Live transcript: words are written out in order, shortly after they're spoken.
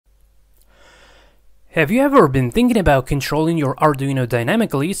Have you ever been thinking about controlling your Arduino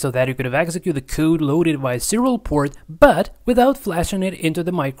dynamically so that you could have execute the code loaded via serial port, but without flashing it into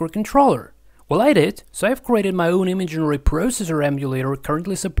the microcontroller? Well, I did, so I've created my own imaginary processor emulator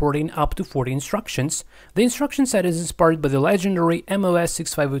currently supporting up to 40 instructions. The instruction set is inspired by the legendary MOS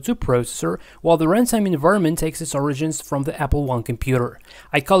 6502 processor, while the runtime environment takes its origins from the Apple I computer.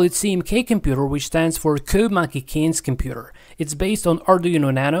 I call it CMK computer, which stands for Code Monkey King's computer. It's based on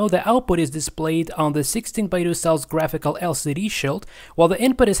Arduino Nano. The output is displayed on the 16x2 cells graphical LCD shield, while the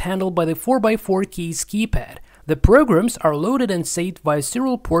input is handled by the 4x4 keys keypad. The programs are loaded and saved via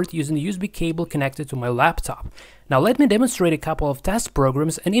serial port using the USB cable connected to my laptop. Now let me demonstrate a couple of test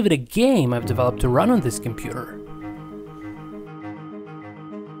programs and even a game I've developed to run on this computer.